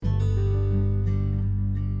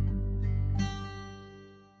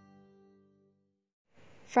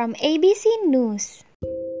From ABC News.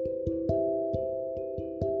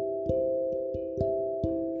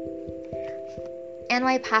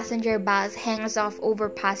 NY passenger bus hangs off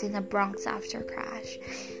overpass in the Bronx after crash.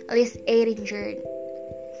 At least 8 injured.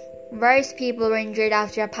 Various people were injured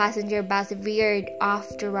after a passenger bus veered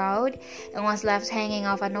off the road and was left hanging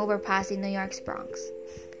off an overpass in New York's Bronx.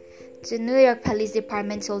 The New York Police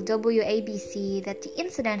Department told WABC that the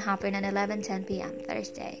incident happened at 11:10 p.m.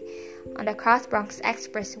 Thursday on the Cross Bronx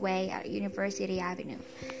Expressway at University Avenue.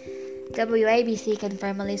 WABC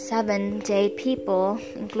confirmed at least 7 to 8 people,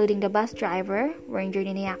 including the bus driver, were injured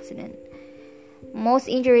in the accident. Most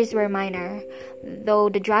injuries were minor, though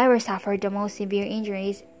the driver suffered the most severe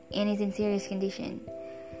injuries and is in serious condition.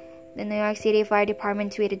 The New York City Fire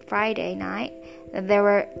Department tweeted Friday night that there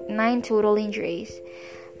were 9 total injuries,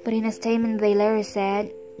 but in a statement they later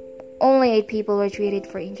said only 8 people were treated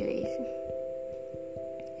for injuries.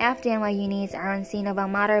 FDNY units are on scene of a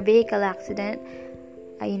motor vehicle accident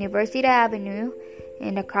at University Avenue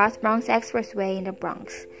and the Cross Bronx Expressway in the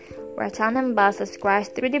Bronx, where a tandem bus has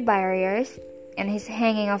crashed through the barriers and is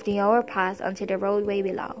hanging off the overpass onto the roadway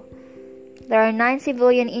below. There are 9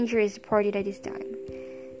 civilian injuries reported at this time,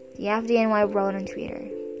 the FDNY wrote on Twitter.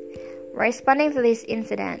 Responding to this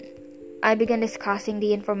incident, I began discussing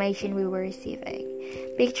the information we were receiving,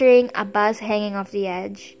 picturing a bus hanging off the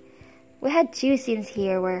edge. We had 2 scenes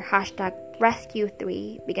here where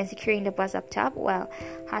 #Rescue3 began securing the bus up top, while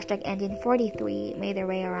 #Engine43 made their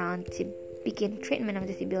way around to begin treatment of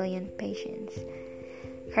the civilian patients.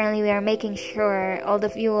 Currently, we are making sure all the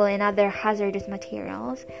fuel and other hazardous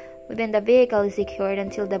materials within the vehicle is secured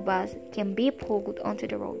until the bus can be pulled onto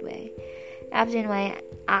the roadway. FDNY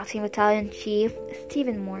Acting Battalion Chief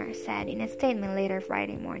Stephen Moore said in a statement later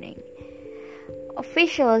Friday morning.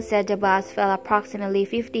 Officials said the bus fell approximately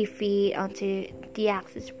 50 feet onto the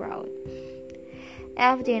access road.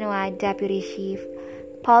 FDNY Deputy Chief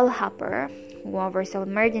Paul Hopper, who oversaw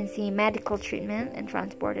emergency medical treatment and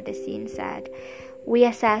transport at the scene, said, "We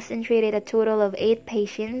assessed and treated a total of 8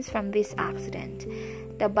 patients from this accident.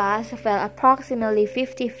 The bus fell approximately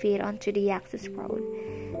 50 feet onto the access road.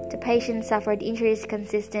 The patients suffered injuries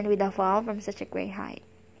consistent with a fall from such a great height.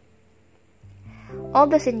 All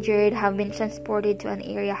those injured have been transported to an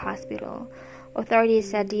area hospital."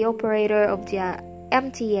 Authorities said the operator of the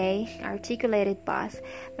MTA articulated bus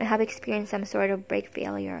may have experienced some sort of brake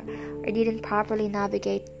failure or didn't properly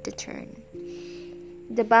navigate the turn.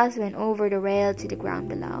 The bus went over the rail to the ground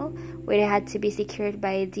below, where it had to be secured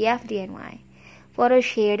by the FDNY. Photos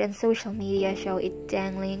shared on social media show it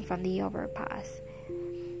dangling from the overpass.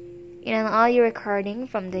 In an audio recording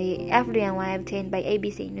from the FDNY obtained by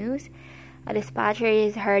ABC News, a dispatcher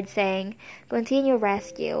is heard saying, "Continue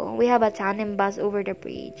rescue. We have a tandem bus over the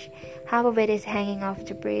bridge. Half of it is hanging off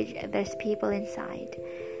the bridge. There's people inside.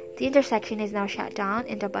 The intersection is now shut down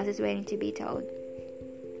and the bus is waiting to be towed."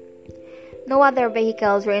 No other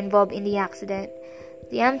vehicles were involved in the accident.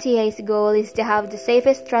 The MTA's goal is to have the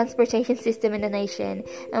safest transportation system in the nation,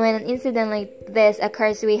 and when an incident like this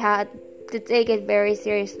occurs, we had to take it very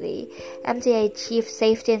seriously. MTA Chief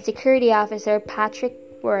Safety and Security Officer Patrick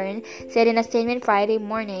Warren said in a statement Friday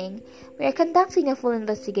morning, "We are conducting a full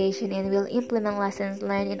investigation and will implement lessons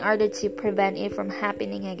learned in order to prevent it from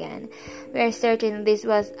happening again. We are certain this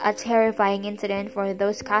was a terrifying incident for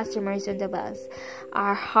those customers on the bus.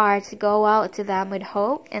 Our hearts go out to them with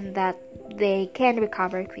hope and that they can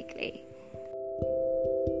recover quickly."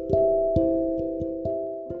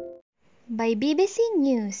 By BBC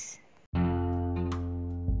News.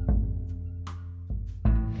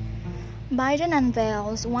 Biden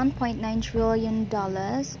unveils $1.9 trillion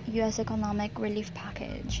U.S. economic relief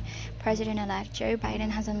package. President-elect Joe Biden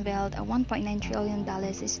has unveiled a $1.9 trillion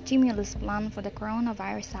stimulus plan for the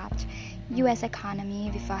coronavirus-sapped U.S. economy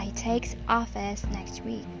before he takes office next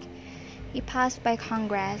week. If passed by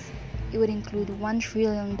Congress, it would include $1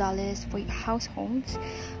 trillion for households,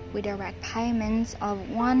 with direct payments of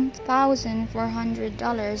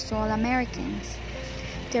 $1,400 to all Americans.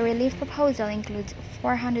 The relief proposal includes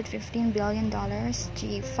 $415 billion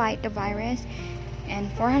to fight the virus and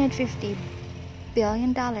 $450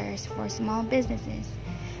 billion for small businesses.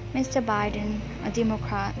 Mr. Biden, a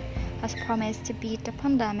Democrat, has promised to beat the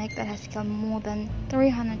pandemic that has killed more than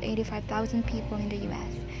 385,000 people in the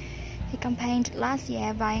U.S. He campaigned last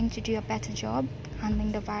year vying to do a better job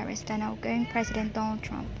handling the virus than outgoing President Donald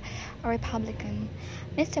Trump, a Republican.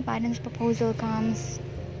 Mr. Biden's proposal comes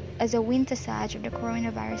as a winter surge of the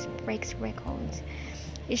coronavirus breaks records.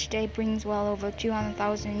 Each day brings well over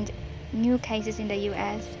 200,000 new cases in the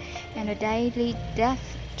U.S., and the daily death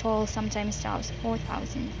toll sometimes tops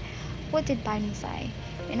 4,000. What did Biden say?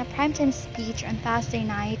 In a primetime speech on Thursday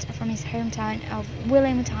night from his hometown of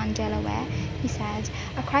Wilmington, Delaware, he said,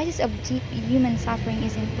 "A crisis of deep human suffering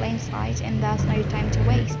is in plain sight, and there's no time to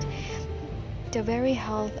waste. The very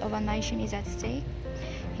health of our nation is at stake."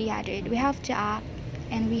 He added, "We have to act,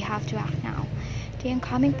 and we have to act now." The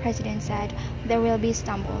incoming president said, "There will be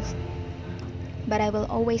stumbles, but I will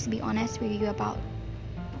always be honest with you about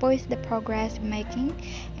both the progress we're making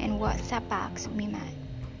and what setbacks we met."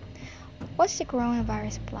 What's the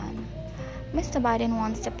coronavirus plan? Mr. Biden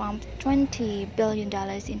wants to pump $20 billion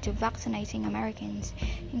into vaccinating Americans,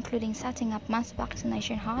 including setting up mass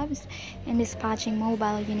vaccination hubs and dispatching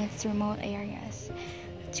mobile units to remote areas.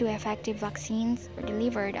 2 effective vaccines were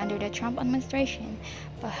delivered under the Trump administration,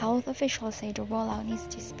 but health officials say the rollout needs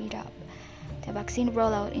to speed up. "The vaccine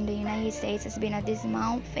rollout in the United States has been a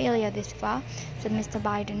dismal failure this far," said Mr.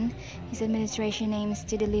 Biden. His administration aims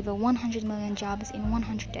to deliver 100 million jobs in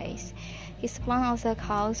 100 days. His plan also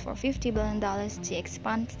calls for $50 billion to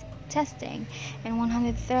expand testing and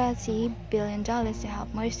 $130 billion to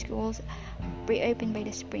help most schools reopen by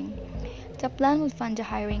the spring. The plan would fund the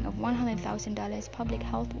hiring of $100,000 public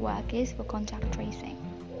health workers for contact tracing.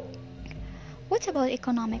 What about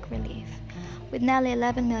economic relief? With nearly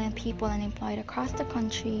 11 million people unemployed across the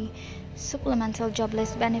country, supplemental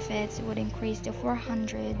jobless benefits would increase to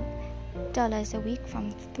 $400 a week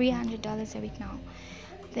from $300 a week now.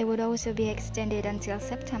 They would also be extended until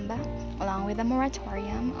September, along with a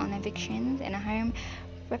moratorium on evictions and home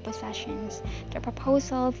repossessions. The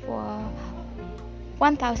proposal for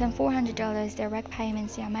 $1,400 direct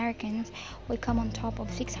payments to Americans would come on top of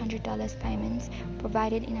 $600 payments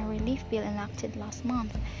provided in a relief bill enacted last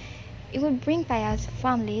month. It would bring payouts to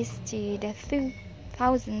families to the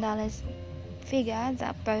 $2,000 figure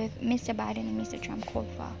that both Mr. Biden and Mr. Trump called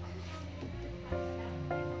for.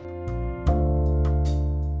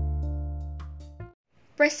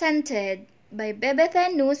 Presented by BBC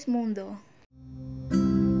News Mundo.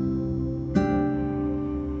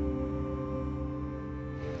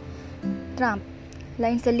 Trump, la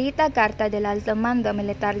insólita carta del alto mando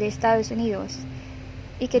militar de Estados Unidos,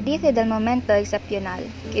 y que dice del momento excepcional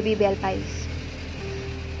que vive el país.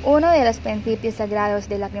 Uno de los principios sagrados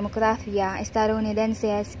de la democracia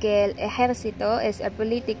estadounidense es que el ejército es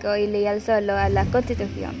político y leal solo a la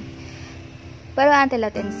Constitución. Pero ante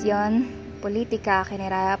la tensión política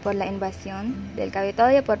generada por la invasión del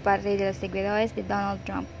Capitolio por parte de los seguidores de Donald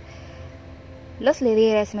Trump, los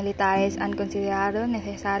líderes militares han considerado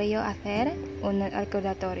necesario hacer un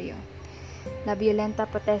recordatorio. La violenta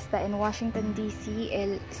protesta en Washington, D.C.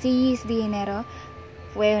 el 6 de enero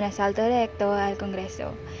fue un asalto directo al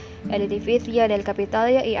Congreso, el edificio del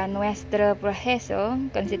Capitolio y a nuestro proceso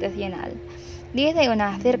constitucional, dice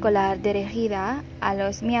una circular dirigida a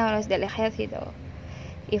los miembros del ejército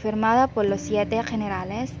y firmada por los 7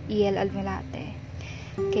 generales y el almirante,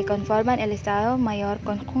 que conforman el Estado Mayor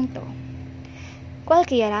Conjunto.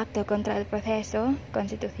 Cualquier acto contra el proceso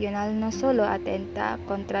constitucional no solo atenta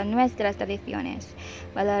contra nuestras tradiciones,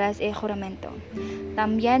 valores y juramento,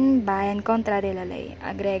 también va en contra de la ley,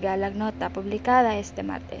 agrega la nota publicada este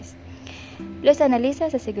martes. Los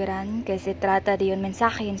analistas aseguran que se trata de un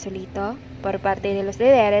mensaje insólito por parte de los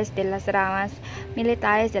líderes de las ramas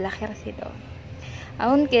militares del ejército,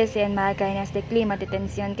 aunque se enmarca en este clima de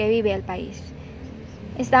tensión que vive el país.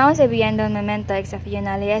 Estamos viviendo un momento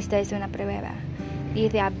excepcional y esta es una prueba,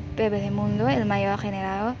 dice a BBC Mundo el mayor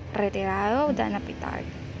general retirado Dana Pittard.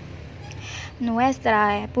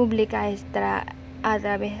 Nuestra república está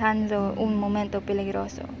atravesando un momento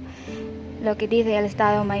peligroso. Lo que dice el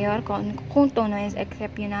Estado Mayor Conjunto no es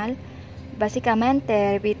excepcional,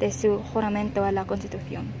 básicamente repite su juramento a la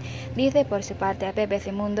Constitución, dice por su parte a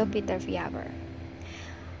BBC Mundo Peter Fiaber,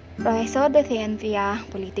 profesor de ciencia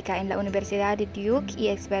política en la Universidad de Duke y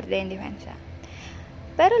experto en defensa.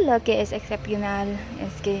 Pero lo que es excepcional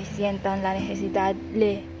es que sientan la necesidad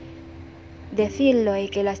de decirlo y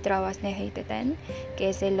que las tropas necesiten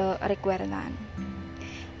que se lo recuerdan.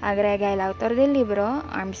 Agrega el autor del libro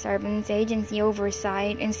Armed Services Agency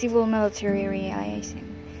Oversight and Civil Military Relations.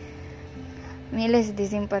 Miles de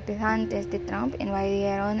simpatizantes de Trump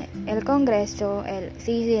invadieron el Congreso el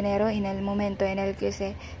 6 de enero en el momento en el que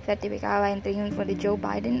se certificaba el triunfo de Joe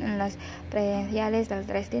Biden en las presidenciales del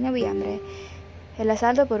 3 de noviembre. El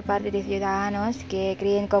asalto por parte de ciudadanos que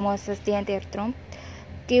creen, como sostiene Trump,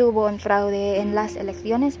 que hubo un fraude en las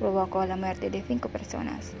elecciones provocó la muerte de 5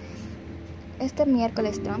 personas. Este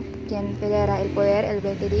miércoles Trump, quien federa el poder el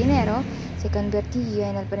 20 de enero, se convirtió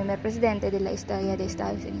en el primer presidente de la historia de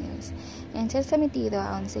Estados Unidos en ser sometido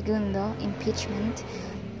a un segundo impeachment.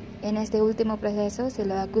 En este último proceso se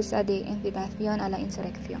lo acusa de incitación a la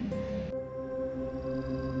insurrección.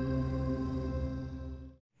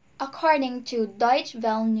 according to Deutsche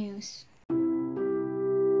Welle News.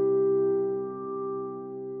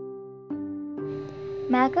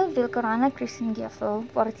 Merkel will Corona-Krisengipfel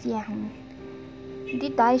fortsetzen.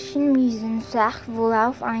 Die deutschen müssen sich wohl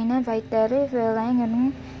auf eine weitere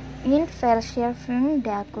Verlängerung und Verschärfung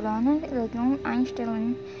der Corona-Regeln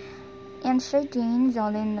einstellen. Entscheidungen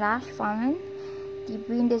sollen rasch fallen. Die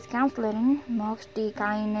Bundeskanzlerin möchte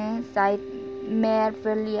keine Zeit mehr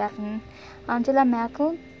verlieren. Angela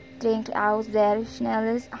Merkel drängt auf sehr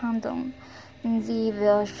schnelles Handeln. Sie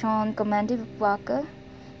will schon kommende Woche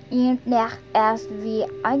und nicht erst wie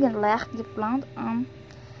eigentlich geplant am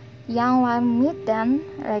Januar mit den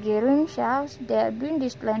Regierungschefs der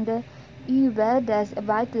Bundesländer über das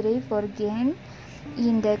weitere Vorgehen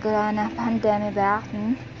in der Corona-Pandemie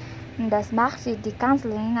beraten. Das machte die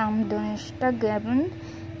Kanzlerin am Donnerstagabend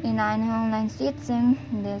in einer Online-Sitzung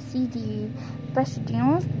des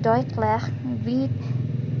CDU-Präsidiums deutlich, wie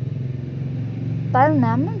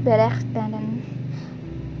Teilnehmer berichteten.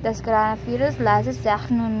 Das Coronavirus lässt sich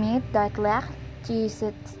nun mit deutlich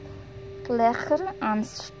zusätzlicher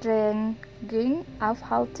Anstrengung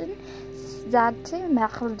aufhalten, sagte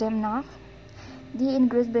Merkel demnach. Die in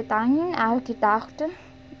Großbritannien aufgetauchte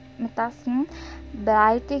Mutation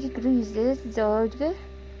bereitet große Sorge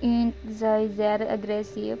und sei sehr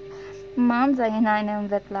aggressiv. Man sei in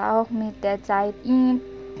einem Wettlauf mit der Zeit und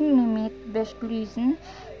mit Beschlüssen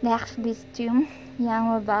nach bis zum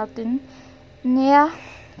Januar warten. Näher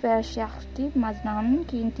verschärfte Maßnahmen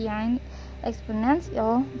könnte ein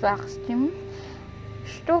exponentielles Wachstum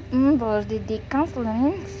stoppen, wollte die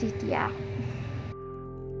Kanzlerin zitiert.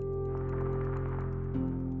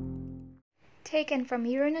 Taken from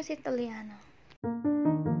Euronews Italiano.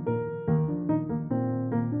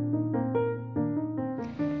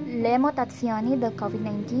 Le mutazioni del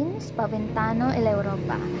Covid-19 spaventano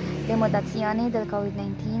l'Europa. Le mutazioni del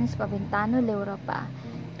Covid-19 spaventano l'Europa.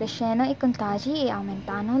 Crescono i contagi e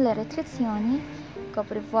aumentano le restrizioni.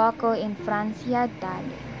 Coprifuoco in Francia e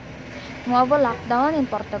Italia. Nuovo lockdown in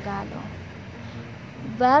Portogallo.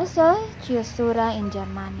 Verso chiusura in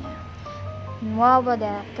Germania. Nuovo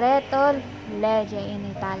decreto legge in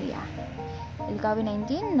Italia. Il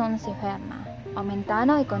Covid-19 non si ferma.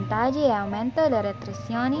 Aumentano i contagi e aumenta le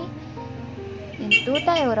restrizioni in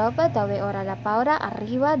tutta Europa, dove ora la paura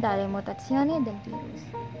arriva dalle mutazioni del virus.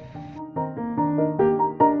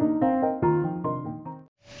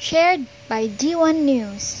 Shared by D1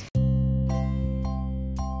 News.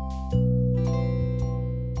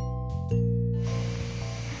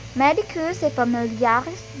 Médicos e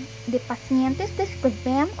familiares de pacientes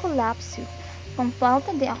descrevem colapso com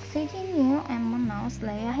falta de oxigênio em Manaus.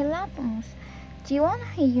 Leia relatos. D1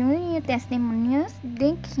 reúne testemunhas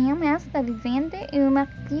de quem está vivendo uma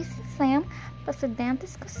crise sem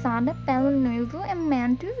precedentes causada pelo novo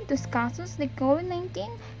aumento dos casos de Covid-19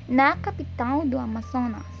 na capital do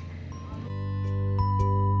Amazonas.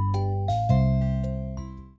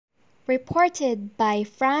 Reported by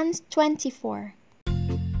France 24.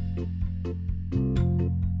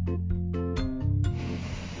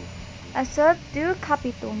 Assaut du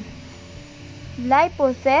Capitole.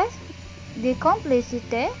 L'hypothèse de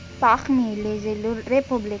complicité parmi les élus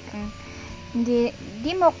républicains. Des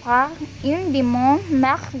démocrates une demande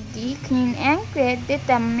mardi qu'une enquête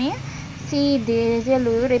détermine si des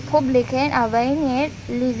élus républicains avaient aidé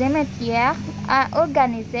les émetteurs à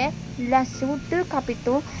organiser l'assaut du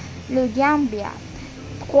Capitole le Gambia.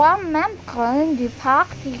 3 membres du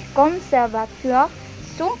Parti conservateur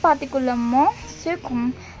sont particulièrement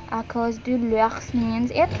secoués à cause de leurs liens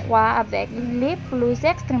étroits avec les plus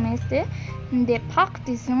extrémistes des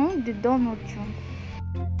partisans de Donald Trump.